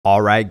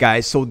Alright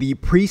guys, so the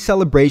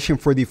pre-celebration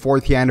for the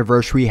 4th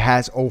anniversary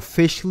has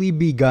officially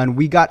begun.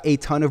 We got a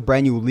ton of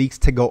brand new leaks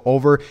to go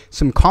over,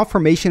 some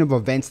confirmation of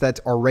events that's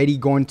already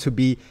going to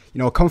be,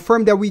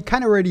 confirmed that we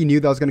kind of already knew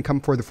that was going to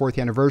come for the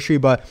 4th anniversary,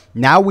 but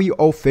now we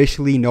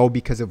officially know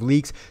because of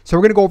leaks. So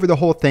we're going to go over the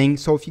whole thing.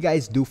 So if you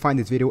guys do find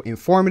this video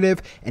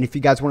informative and if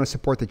you guys want to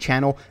support the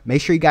channel,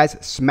 make sure you guys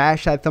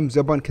smash that thumbs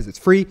up button because it's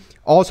free.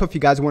 Also, if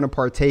you guys want to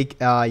partake,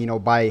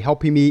 by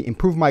helping me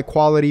improve my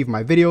quality of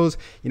my videos,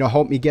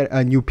 help me get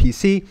a new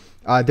PC,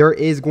 there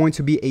is going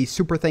to be a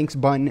super thanks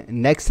button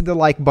next to the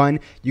like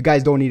button. You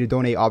guys don't need to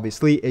donate,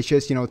 obviously. It's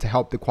just, to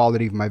help the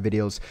quality of my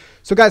videos.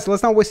 So guys,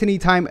 let's not waste any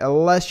time.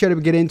 Let's try to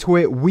get into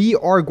it. We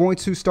are going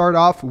to start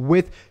off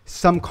with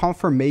some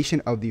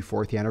confirmation of the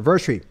 4th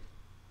anniversary.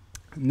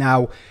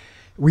 Now,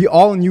 we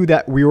all knew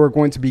that we were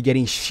going to be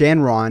getting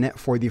Shenron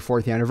for the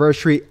 4th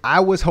anniversary. I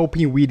was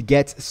hoping we'd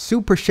get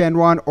Super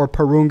Shenron or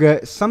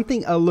Porunga,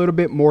 something a little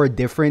bit more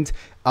different.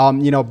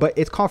 But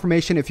it's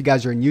confirmation. If you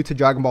guys are new to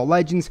Dragon Ball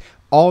Legends,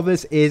 all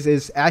this is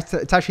it's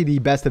actually the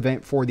best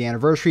event for the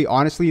anniversary.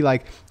 Honestly,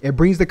 like, it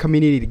brings the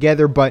community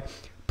together, but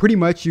pretty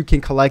much you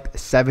can collect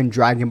 7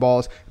 Dragon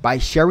Balls by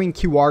sharing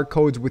QR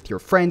codes with your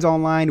friends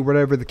online,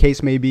 whatever the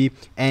case may be.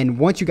 And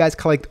once you guys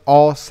collect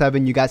all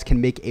 7, you guys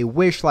can make a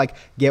wish, like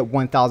get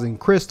 1,000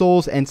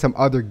 crystals and some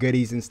other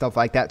goodies and stuff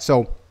like that.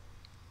 So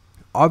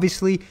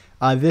obviously,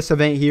 this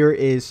event here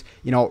is,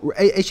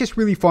 it's just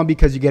really fun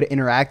because you get to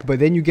interact, but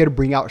then you get to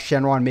bring out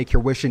Shenron, make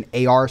your wish in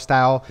AR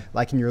style,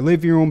 like in your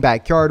living room,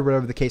 backyard,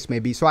 whatever the case may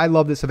be. So I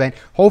love this event.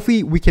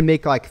 Hopefully we can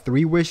make like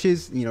 3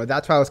 wishes.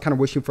 That's why I was kind of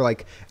wishing for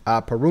like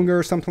Porunga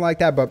or something like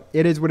that, but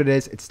it is what it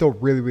is. It's still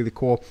really, really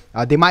cool.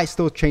 They might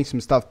still change some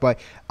stuff, but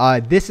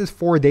this is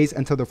 4 days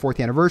until the 4th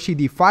anniversary.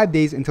 The 5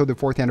 days until the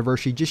 4th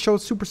anniversary just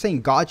shows Super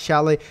Saiyan God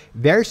Shallot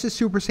versus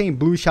Super Saiyan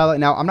Blue Shallot.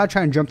 Now, I'm not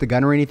trying to jump the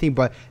gun or anything,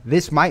 but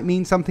this might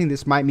mean something.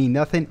 This might mean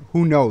nothing.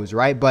 Who knows,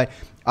 right? But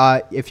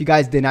if you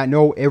guys did not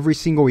know, every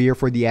single year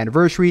for the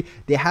anniversary,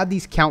 they have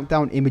these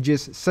countdown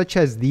images such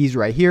as these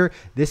right here.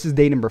 This is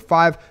day number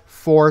 5,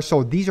 4.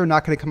 So these are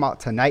not going to come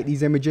out tonight,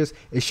 these images.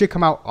 It should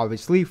come out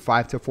obviously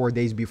 5 to 4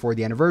 days before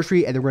the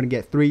anniversary, and then we're going to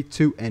get 3,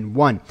 2, and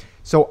 1.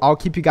 So I'll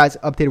keep you guys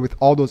updated with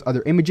all those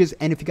other images.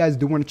 And if you guys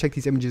do want to check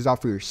these images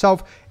out for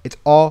yourself, it's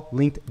all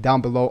linked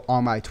down below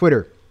on my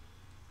Twitter.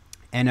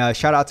 And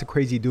shout out to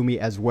Crazy Doomy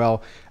as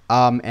well,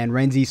 and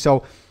Renzi.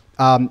 So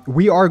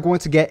we are going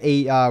to get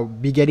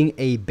be getting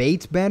a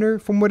bait banner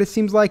from what it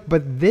seems like,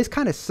 but this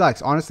kind of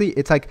sucks. Honestly,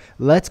 it's like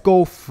let's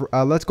go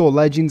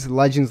Legends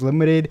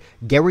Limited,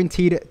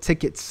 guaranteed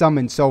ticket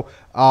summon. So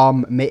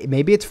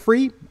maybe it's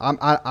free.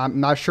 I'm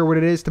not sure what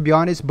it is, to be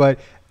honest, but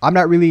I'm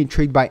not really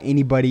intrigued by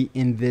anybody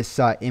in this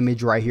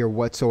image right here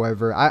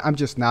whatsoever. I'm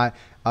just not.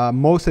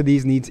 Most of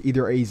these needs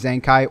either a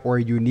Zenkai or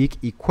a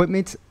unique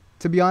equipment,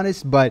 to be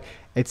honest, but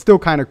it's still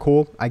kind of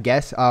cool, I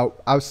guess.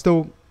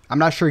 I'm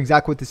not sure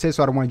exactly what this is,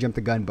 so I don't want to jump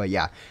the gun, but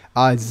yeah.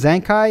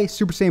 Zenkai,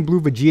 Super Saiyan Blue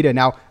Vegeta.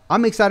 Now,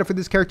 I'm excited for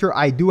this character.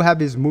 I do have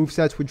his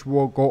movesets, which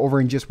we'll go over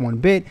in just one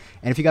bit.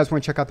 And if you guys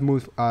want to check out the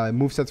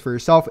movesets for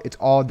yourself, it's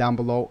all down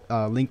below,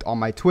 linked on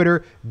my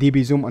Twitter,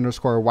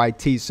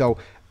 dbzoom_yt. So,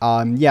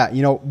 yeah,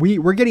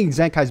 we're getting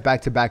Zenkais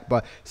back to back,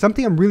 but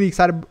something I'm really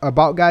excited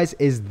about, guys,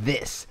 is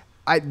this.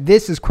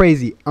 This is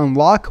crazy.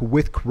 Unlock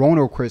with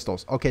Chrono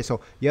Crystals. Okay, so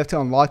you have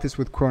to unlock this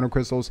with Chrono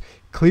Crystals.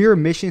 Clear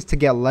missions to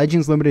get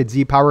Legends Limited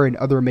Z Power and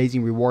other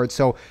amazing rewards.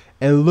 So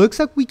it looks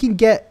like we can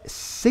get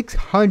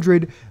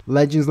 600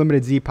 Legends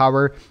Limited Z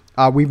Power.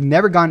 We've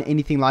never gotten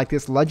anything like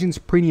this. Legends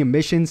Premium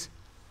missions.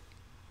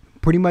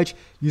 Pretty much,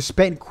 you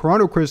spend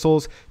Chrono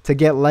Crystals to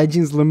get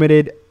Legends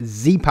Limited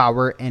Z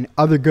Power and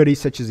other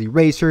goodies such as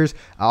erasers.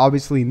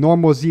 Obviously,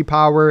 normal Z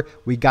Power.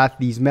 We got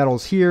these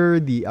medals here,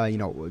 the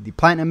the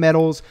platinum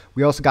medals.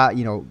 We also got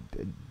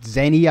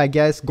Zenny, I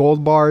guess,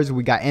 gold bars.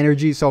 We got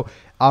energy. So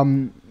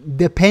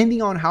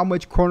depending on how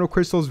much Chrono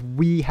Crystals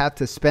we have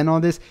to spend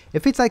on this,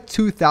 if it's like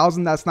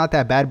 2,000, that's not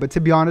that bad. But to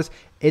be honest,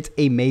 it's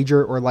a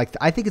major, or like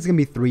I think it's gonna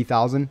be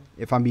 3,000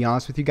 if I'm being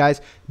honest with you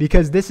guys,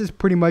 because this is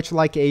pretty much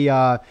like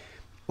a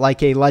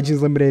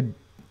Legends Limited,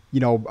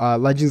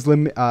 Legends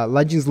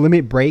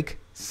Limit Break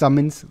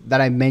summons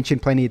that I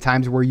mentioned plenty of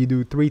times, where you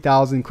do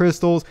 3,000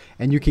 crystals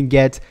and you can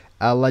get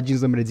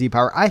Legends Limited Z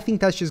Power. I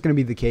think that's just going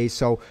to be the case.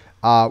 So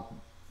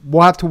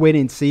we'll have to wait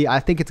and see. I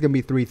think it's going to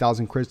be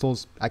 3,000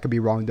 crystals. I could be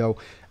wrong though.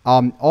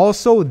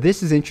 Also,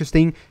 this is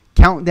interesting.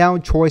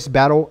 Countdown Choice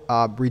Battle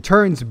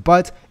returns,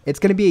 but it's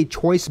going to be a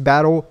choice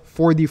battle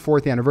for the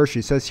 4th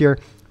anniversary. It says here,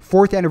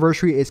 4th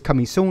anniversary is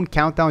coming soon.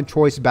 Countdown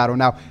Choice Battle.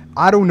 Now,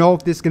 I don't know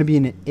if this is going to be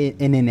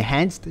an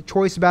enhanced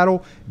choice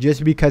battle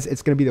just because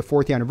it's going to be the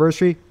 4th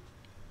anniversary.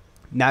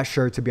 Not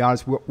sure, to be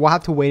honest. We'll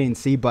have to wait and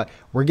see, but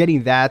we're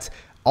getting that.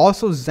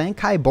 Also,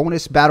 Zenkai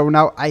bonus battle.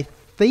 Now, I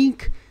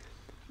think,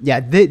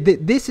 yeah,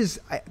 this is,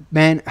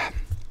 man,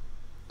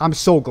 I'm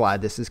so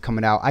glad this is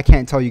coming out. I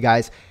can't tell you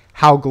guys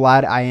how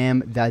glad I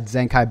am that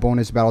Zenkai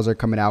bonus battles are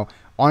coming out.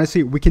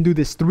 Honestly, we can do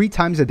this 3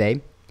 times a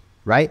day,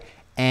 right?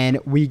 And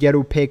we get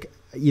to pick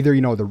either,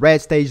 you know, the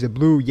red stage, the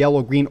blue,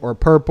 yellow, green, or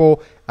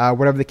purple,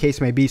 whatever the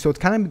case may be. So it's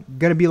kind of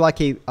going to be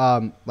like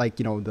a, like,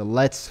 you know, the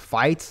Let's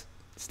Fight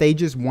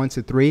stages 1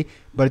 to 3,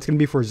 but it's going to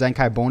be for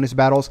Zenkai bonus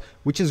battles,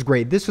 which is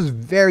great. This was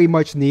very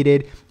much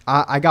needed.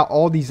 I got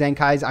all these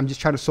Zenkais. I'm just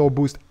trying to soul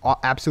boost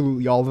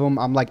absolutely all of them.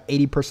 I'm like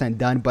 80%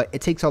 done, but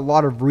it takes a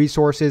lot of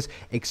resources,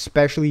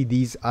 especially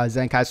these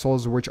Zenkai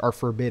souls, which are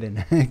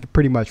forbidden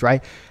pretty much,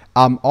 right?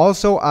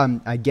 Also,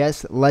 I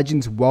guess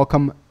Legends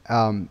Welcome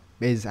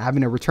is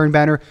having a return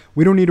banner.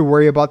 We don't need to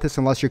worry about this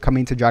unless you're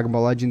coming to Dragon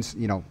Ball Legends,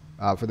 you know,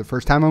 for the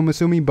first time, I'm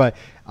assuming, but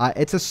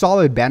it's a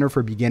solid banner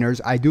for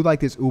beginners. I do like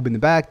this Oob in the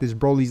back. This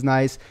Broly's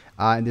nice,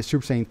 and this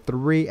Super Saiyan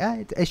 3,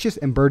 it's just,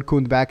 and Birdku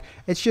in the back.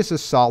 It's just a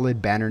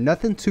solid banner.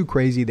 Nothing too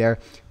crazy there.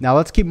 Now,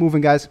 let's keep moving,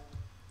 guys.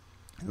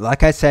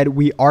 Like I said,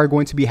 we are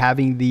going to be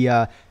having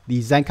the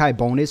Zenkai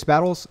bonus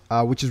battles,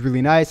 which is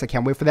really nice. I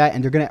can't wait for that.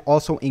 And they're going to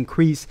also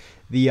increase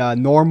the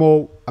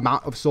normal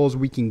amount of souls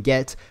we can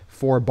get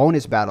for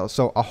bonus battles.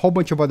 So a whole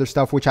bunch of other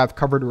stuff, which I've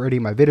covered already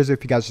in my videos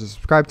if you guys are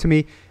subscribed to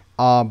me.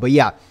 But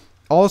yeah.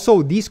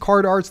 Also, these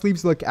card art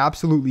sleeves look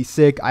absolutely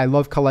sick. I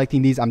love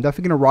collecting these. I'm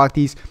definitely going to rock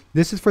these.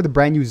 This is for the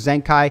brand new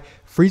Zenkai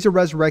Frieza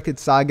Resurrected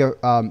Saga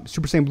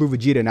Super Saiyan Blue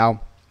Vegeta.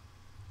 Now,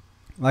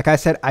 like I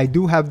said, I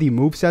do have the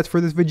movesets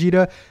for this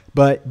Vegeta.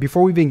 But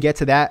before we even get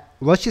to that,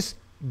 let's just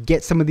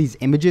get some of these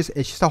images.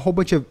 It's just a whole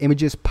bunch of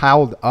images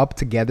piled up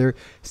together.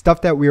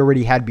 Stuff that we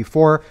already had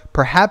before.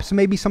 Perhaps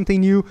maybe something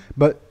new.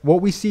 But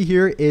what we see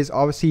here is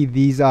obviously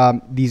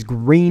these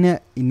green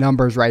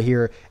numbers right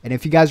here. And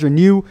if you guys are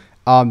new,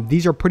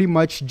 these are pretty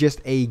much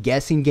just a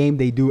guessing game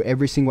they do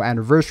every single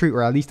anniversary,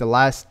 or at least the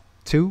last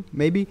 2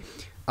 maybe.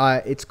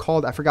 It's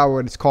called, I forgot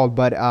what it's called,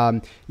 but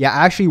yeah,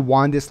 I actually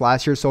won this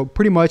last year. So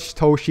pretty much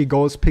Toshi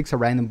goes, picks a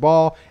random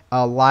ball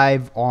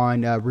live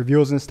on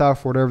reveals and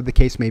stuff, whatever the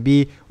case may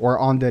be, or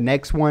on the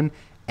next one.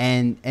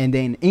 And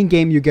then in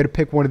game, you get to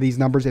pick one of these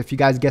numbers. If you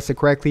guys guess it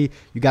correctly,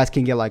 you guys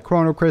can get like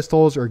chrono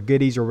crystals or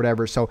goodies or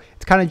whatever. So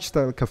it's kind of just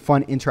like a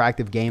fun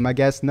interactive game, I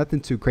guess. Nothing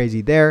too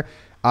crazy there.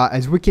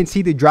 As we can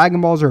see, the Dragon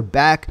Balls are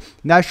back.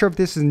 Not sure if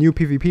this is new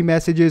PvP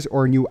messages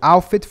or new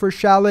outfits for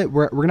Shallot.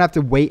 We're going to have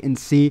to wait and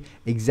see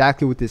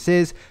exactly what this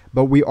is.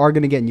 But we are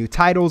going to get new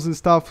titles and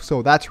stuff.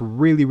 So that's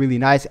really, really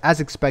nice.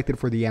 As expected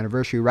for the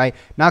anniversary, right?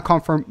 Not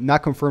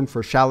confirmed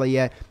for Shallot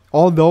yet.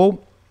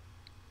 Although,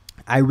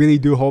 I really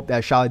do hope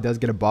that Shallot does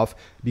get a buff.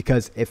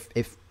 Because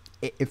if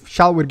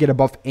Shallot would get a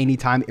buff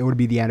anytime, it would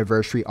be the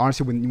anniversary.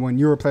 Honestly, when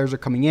newer players are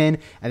coming in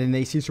and then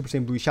they see Super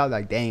Saiyan Blue Shallot,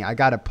 like, dang, I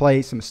gotta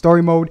play some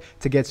story mode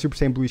to get Super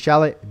Saiyan Blue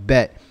Shallot.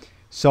 Bet.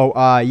 So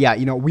yeah,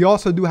 you know, we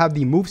also do have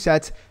the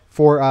movesets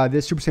for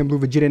this Super Saiyan Blue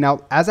Vegeta. Now,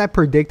 as I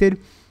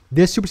predicted,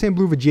 this Super Saiyan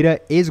Blue Vegeta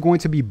is going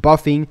to be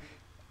buffing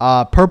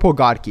Purple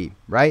God Ki,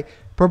 right?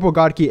 Purple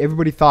God Ki,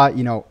 everybody thought,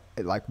 you know,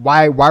 like,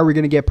 why are we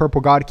going to get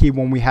Purple God Ki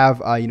when we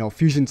have, you know,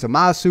 Fusion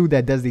Zamasu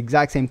that does the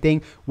exact same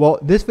thing? Well,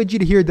 this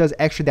Vegeta here does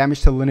extra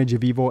damage to Lineage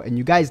of Evil, and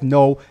you guys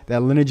know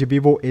that Lineage of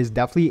Evil is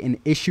definitely an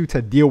issue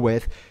to deal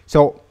with.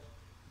 So,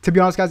 to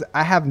be honest, guys,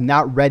 I have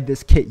not read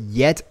this kit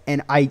yet,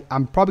 and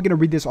I'm probably going to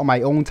read this on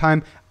my own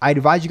time. I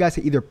advise you guys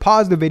to either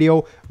pause the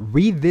video,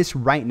 read this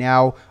right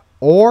now,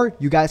 or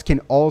you guys can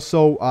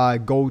also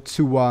go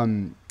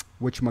to...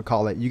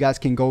 whatchamacallit, you guys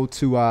can go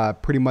to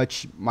pretty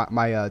much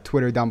my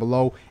Twitter down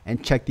below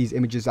and check these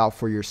images out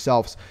for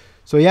yourselves.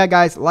 So yeah,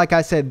 guys, like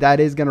I said, that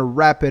is gonna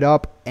wrap it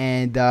up,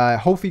 and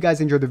hopefully you guys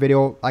enjoyed the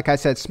video. Like I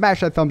said, smash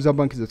that thumbs up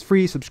button because it's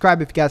free.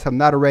 Subscribe if you guys have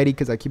not already,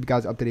 because I keep you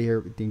guys up to date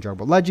here with the Dragon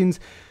Ball Legends.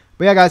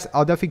 But yeah, guys,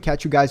 I'll definitely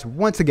catch you guys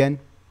once again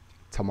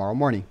tomorrow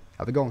morning.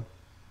 Have a good one.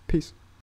 Peace.